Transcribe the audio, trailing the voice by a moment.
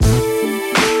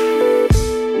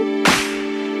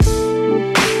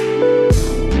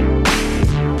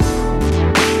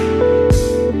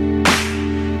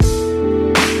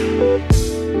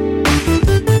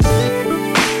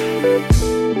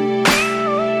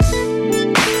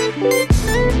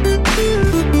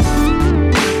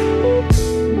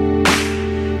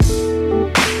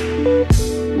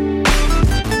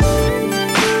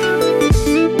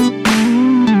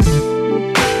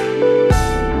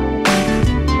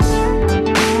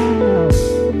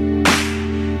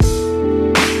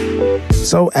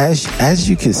So as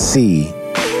you can see,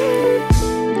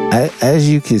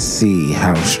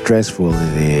 how stressful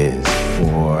it is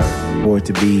for it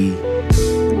to be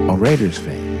a Raiders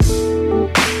fan.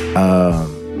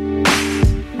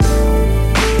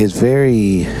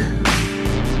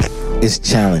 It's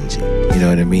challenging, you know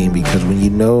what I mean? Because when you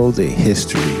know the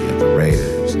history of the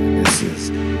Raiders, and this is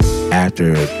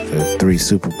after the 3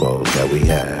 Super Bowls that we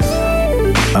have,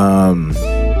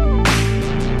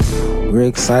 we're an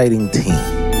exciting team.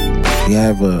 We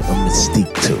have a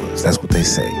mystique to us. That's what they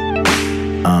say.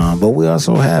 But we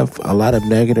also have a lot of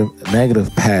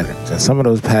negative patterns, and some of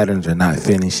those patterns are not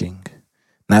finishing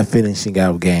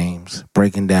out games,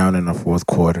 breaking down in the fourth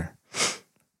quarter,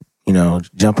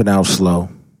 jumping out slow,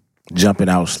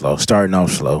 starting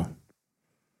off slow.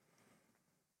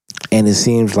 And it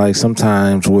seems like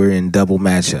sometimes we're in double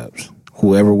matchups,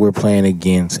 whoever we're playing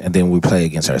against, and then we play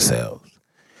against ourselves.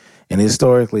 And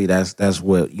historically, that's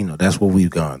what we've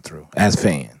gone through as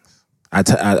fans. I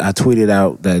tweeted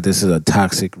out that this is a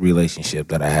toxic relationship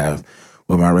that I have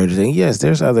with my Raiders. And yes,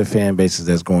 there's other fan bases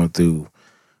that's going through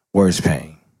worse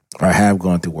pain or have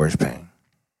gone through worse pain.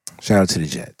 Shout out to the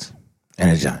Jets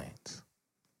and the Giants.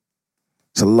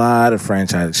 It's a lot of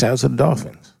franchises. Shout out to the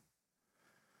Dolphins.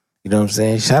 You know what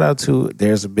I'm saying?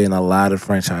 There's been a lot of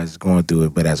franchises going through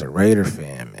it, but as a Raider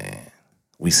fan, man,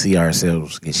 we see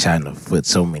ourselves get shot in the foot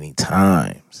so many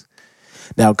times.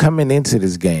 Now, coming into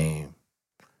this game,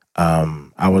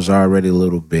 I was already a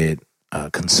little bit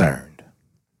concerned.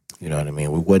 You know what I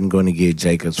mean? We wasn't going to get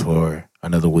Jacobs for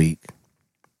another week.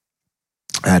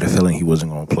 I had a feeling he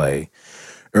wasn't going to play.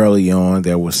 Early on,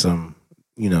 there was some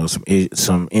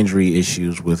injury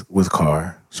issues with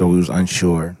Carr, so we was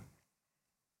unsure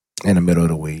in the middle of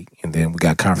the week. And then we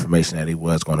got confirmation that he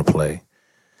was going to play.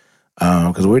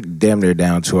 Because we're damn near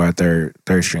down to our third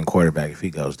string quarterback if he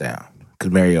goes down.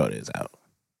 Because Mariota is out.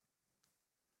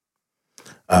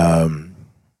 And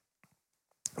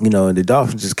the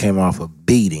Dolphins just came off a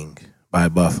beating by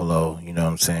Buffalo, you know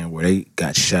what I'm saying, where they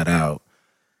got shut out.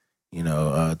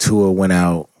 Tua went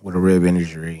out with a rib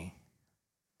injury.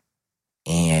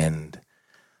 And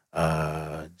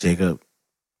Jacob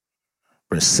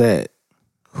Brissett,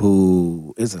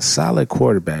 who is a solid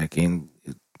quarterback and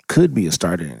could be a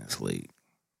starter in this league.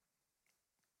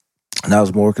 And I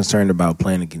was more concerned about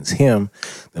playing against him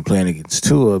than playing against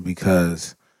Tua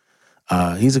because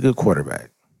he's a good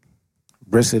quarterback.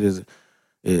 Brissett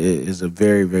is a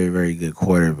very, very, very good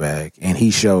quarterback, and he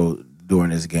showed during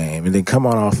this game. And then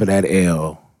coming off of that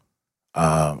L,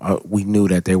 we knew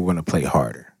that they were going to play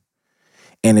harder.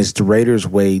 And it's the Raiders'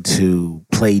 way to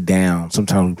play down.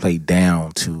 Sometimes we play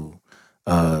down to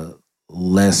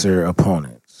lesser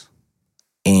opponents.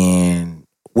 And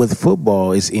with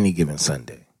football, it's any given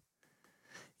Sunday.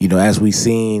 As we've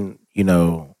seen,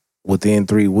 within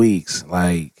 3 weeks,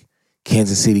 like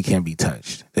Kansas City can't be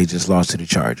touched. They just lost to the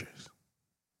Chargers.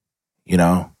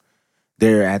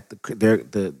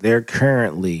 They're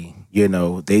currently,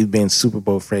 they've been Super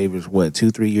Bowl favorites,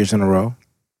 2-3 years in a row?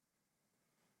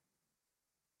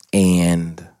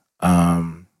 And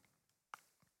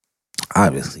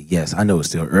obviously, yes, I know it's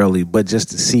still early, but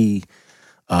just to see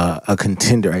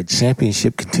a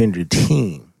championship contender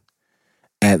team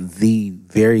at the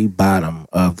very bottom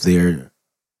of their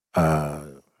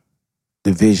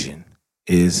division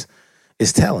is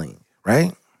telling,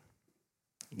 right?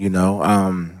 We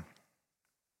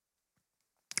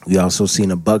also seen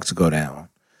the Bucs go down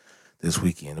this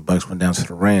weekend. The Bucs went down to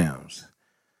the Rams.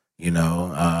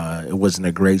 It wasn't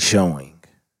a great showing.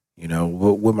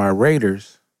 With my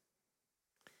Raiders,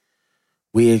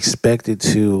 we expected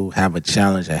to have a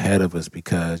challenge ahead of us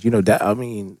because,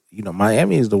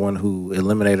 Miami is the one who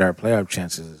eliminated our playoff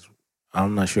chances.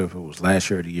 I'm not sure if it was last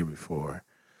year or the year before.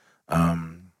 But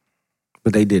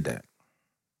they did that.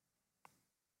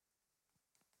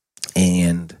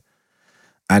 And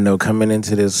I know coming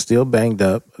into this, still banged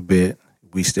up a bit.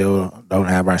 We still don't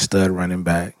have our stud running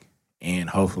back. And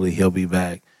hopefully he'll be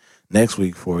back next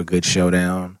week for a good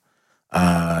showdown.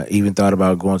 Even thought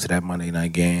about going to that Monday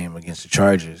night game against the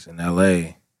Chargers in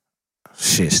L.A.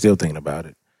 Still thinking about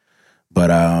it. But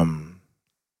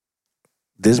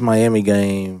this Miami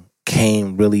game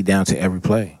came really down to every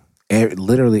play.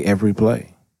 Literally every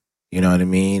play. You know what I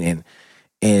mean?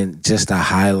 And just to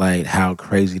highlight how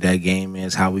crazy that game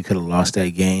is, how we could have lost that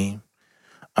game.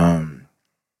 I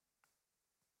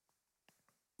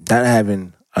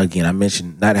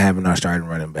mentioned not having our starting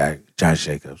running back, Josh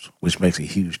Jacobs, which makes a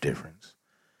huge difference.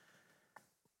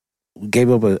 We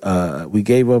gave up a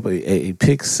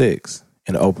pick six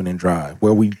in the opening drive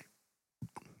where we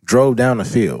drove down the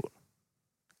field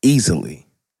easily.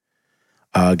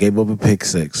 Gave up a pick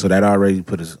six, so that already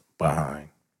put behind.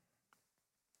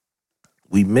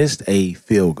 We missed a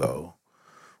field goal,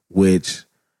 which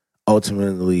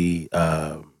ultimately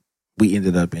we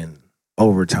ended up in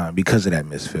overtime because of that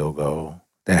missed field goal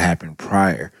that happened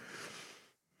prior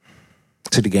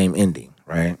to the game ending,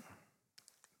 right?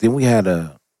 Then we had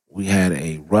a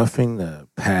roughing the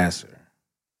passer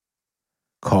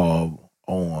call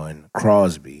on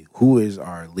Crosby, who is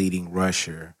our leading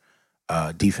rusher,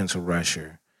 defensive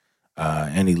rusher,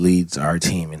 and he leads our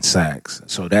team in sacks.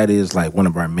 So that is like one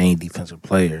of our main defensive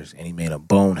players, and he made a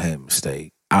bonehead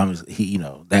mistake.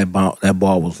 That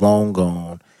ball was long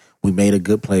gone. We made a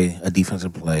good play, a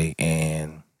defensive play,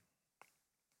 and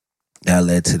that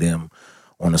led to them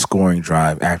on a scoring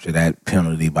drive after that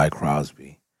penalty by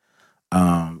Crosby.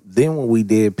 Then when we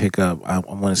did pick up, I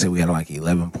want to say we had like an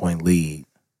 11-point lead.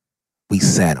 We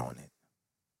sat on it.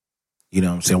 You know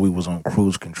what I'm saying? We was on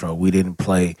cruise control. We didn't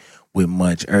play with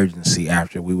much urgency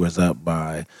after we was up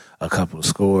by a couple of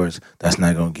scores. That's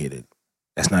not going to get it.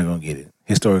 That's not going to get it.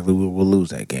 Historically, we will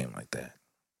lose that game like that.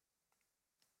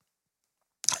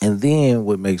 And then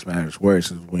what makes matters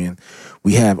worse is when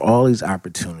we have all these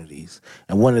opportunities.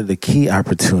 And one of the key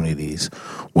opportunities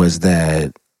was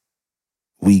that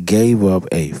we gave up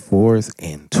a 4th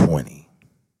and 20.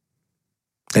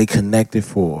 They connected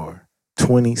for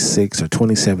 26 or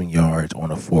 27 yards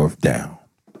on a 4th down.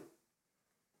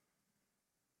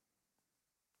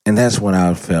 And that's when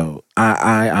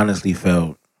I honestly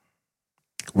felt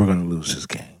we're going to lose this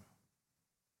game.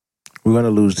 We're going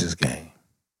to lose this game.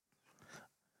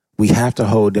 We have to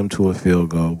hold them to a field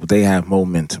goal, but they have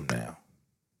momentum now.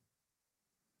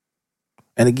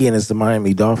 And again, it's the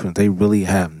Miami Dolphins. They really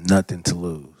have nothing to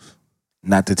lose.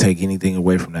 Not to take anything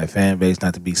away from that fan base,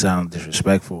 not to be sound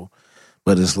disrespectful,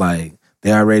 but it's like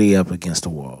they're already up against the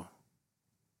wall.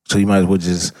 So you might as well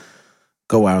just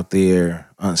go out there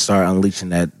and start unleashing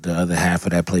the other half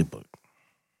of that playbook.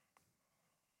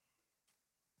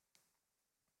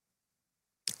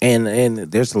 And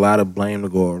there's a lot of blame to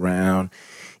go around.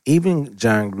 Even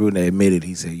John Gruden admitted,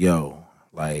 he said,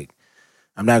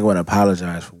 I'm not going to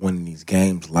apologize for winning these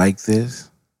games like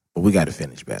this, but we got to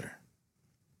finish better.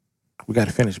 We got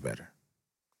to finish better.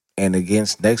 And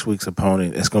against next week's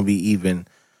opponent, it's going to be even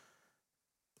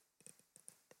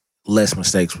less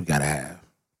mistakes we got to have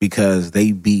because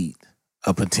they beat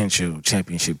a potential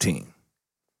championship team,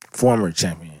 former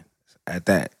champions at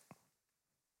that,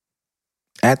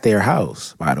 at their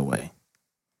house, by the way.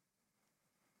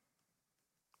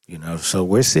 You know, so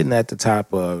we're sitting up at the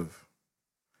top of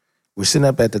the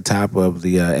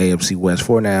AFC West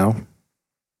for now.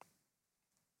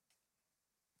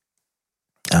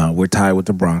 We're tied with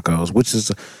the Broncos, which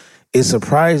is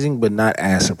surprising, but not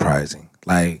as surprising.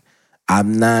 Like,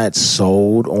 I'm not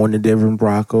sold on the Denver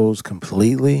Broncos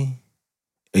completely,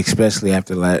 especially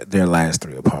after their last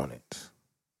 3 opponents.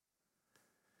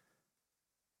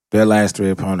 Their last 3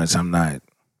 opponents, I'm not.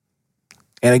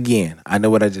 And again, I know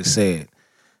what I just said.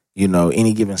 You know,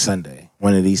 any given Sunday,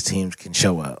 one of these teams can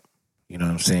show up. You know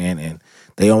what I'm saying? And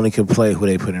they only can play who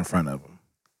they put in front of them.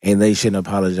 And they shouldn't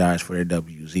apologize for their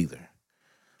W's either.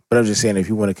 But I'm just saying, if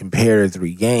you want to compare the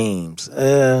 3 games,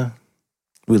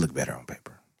 we look better on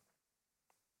paper.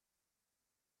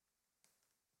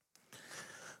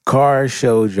 Carr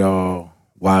showed y'all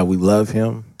why we love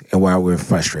him and why we're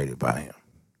frustrated by him.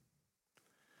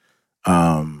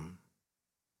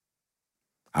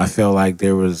 I felt like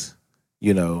there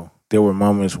were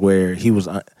moments where he was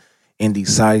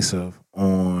indecisive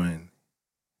on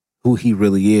who he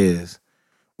really is,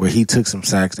 where he took some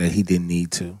sacks that he didn't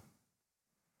need to.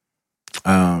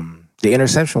 The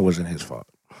interception wasn't his fault.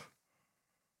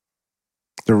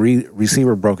 The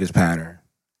receiver broke his pattern,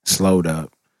 slowed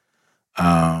up,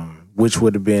 which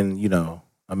would have been,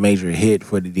 a major hit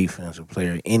for the defensive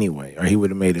player anyway, or he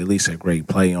would have made at least a great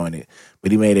play on it.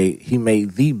 But he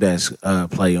made the best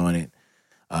play on it.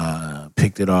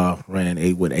 Picked it off, ran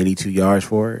 82 yards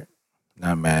for it.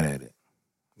 Not mad at it.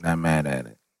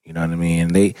 You know what I mean?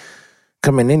 They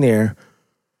coming in there.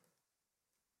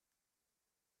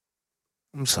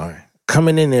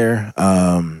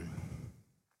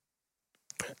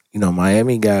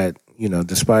 Miami got,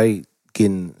 despite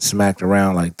getting smacked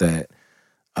around like that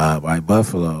by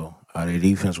Buffalo, their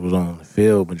defense was on the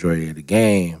field majority of the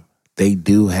game. They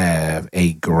do have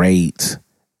a great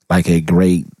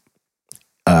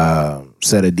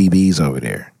set of DBs over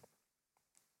there.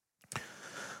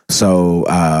 So,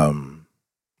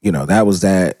 that was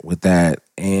that with that.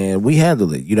 And we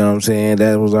handled it. You know what I'm saying?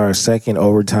 That was our second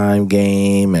overtime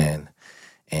game.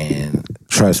 And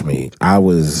trust me, I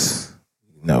was,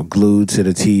 glued to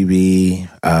the TV.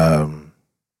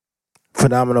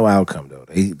 Phenomenal outcome, though.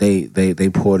 They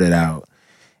pulled it out.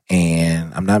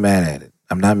 And I'm not mad at it.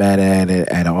 I'm not mad at it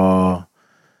at all.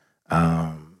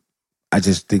 I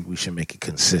just think we should make it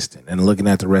consistent. And looking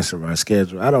at the rest of our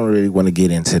schedule, I don't really want to get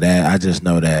into that. I just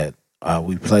know that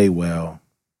we played well.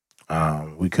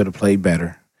 We could have played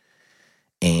better,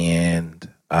 and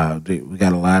we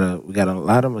got a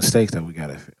lot of mistakes that we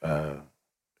got to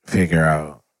figure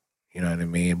out. You know what I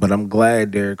mean? But I'm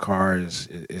glad Derek Carr is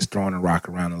throwing the rock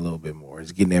around a little bit more.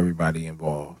 He's getting everybody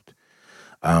involved.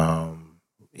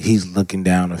 He's looking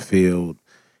down the field.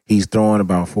 He's throwing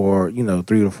about 3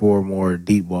 to 4 more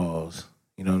deep balls.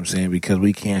 You know what I'm saying? Because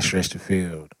we can't stretch the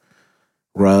field.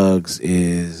 Ruggs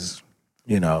is,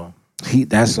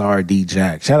 that's our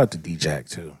D-Jack. Shout out to D-Jack,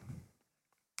 too.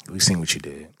 We seen what you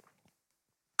did.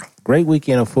 Great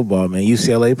weekend of football, man.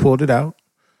 UCLA pulled it out.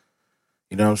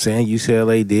 You know what I'm saying?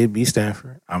 UCLA did beat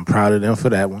Stanford. I'm proud of them for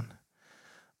that one.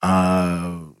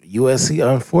 USC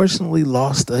unfortunately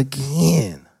lost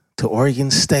again to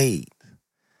Oregon State.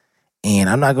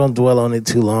 And I'm not going to dwell on it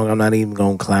too long. I'm not even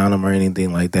going to clown them or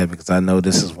anything like that because I know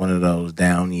this is one of those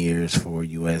down years for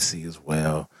USC as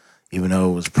well. Even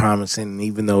though it was promising, and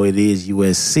even though it is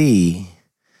USC,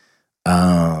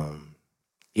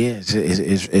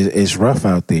 it's rough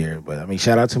out there. But, I mean,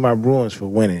 shout out to my Bruins for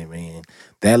winning, man.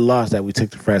 That loss that we took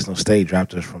to Fresno State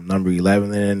dropped us from number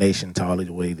 11 in the nation to all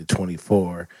the way to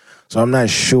 24. So I'm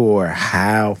not sure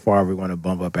how far we're going to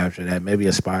bump up after that. Maybe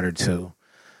a spot or two.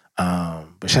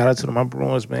 But shout out to my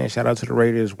Bruins, man. Shout out to the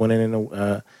Raiders winning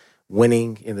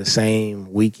in the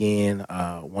same weekend.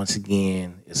 Once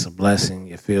again, it's a blessing.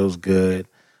 It feels good.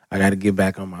 I got to get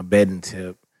back on my betting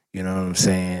tip. You know what I'm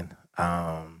saying?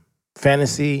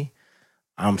 Fantasy,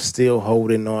 I'm still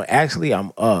holding on. Actually,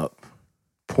 I'm up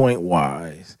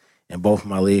point-wise in both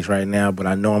my leagues right now, but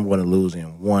I know I'm going to lose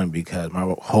in one because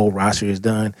my whole roster is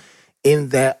done. On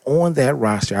that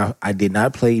roster, I did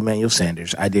not play Emmanuel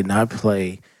Sanders. I did not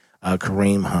play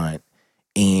Kareem Hunt,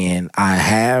 and I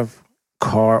have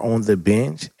Carr on the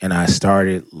bench, and I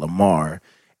started Lamar,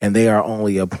 and they are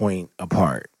only a point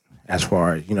apart as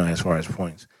far as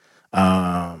points.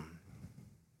 Yeah.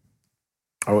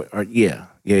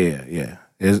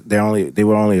 They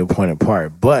were only a point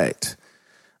apart, but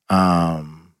I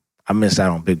missed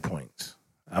out on big points.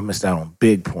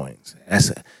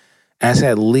 As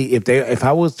at least if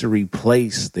I was to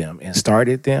replace them and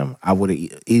started them, I would have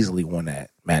easily won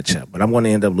that matchup. But I'm going to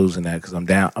end up losing that because I'm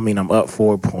down. I mean, I'm up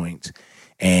 4 points,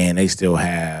 and they still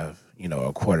have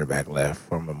a quarterback left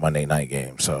from a Monday night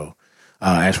game. So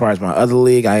as far as my other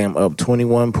league, I am up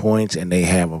 21 points, and they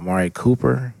have Amari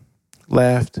Cooper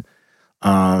left.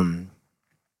 So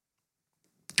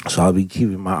I'll be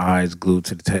keeping my eyes glued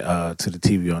to the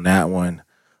TV on that one.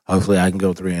 Hopefully, I can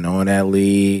go 3-0 in that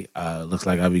league. Looks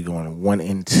like I'll be going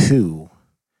 1-2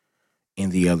 in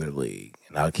the other league,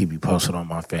 and I'll keep you posted on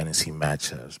my fantasy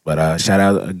matchups. But shout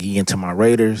out again to my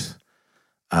Raiders.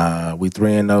 We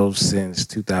 3-0 since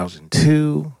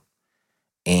 2002,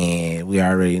 and we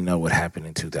already know what happened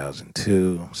in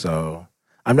 2002. So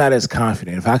I'm not as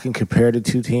confident. If I can compare the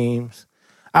two teams,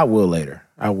 I will later.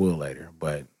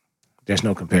 But there's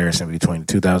no comparison between the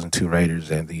 2002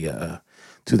 Raiders and the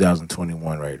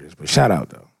 2021 Raiders. But shout out,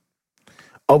 though.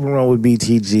 Open Run with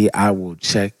BTG. I will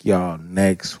check y'all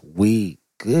next week.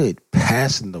 Good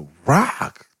passing the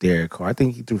rock, Derek Carr. I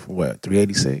think he threw for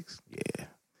 386? Yeah.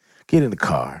 Get in the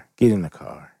car.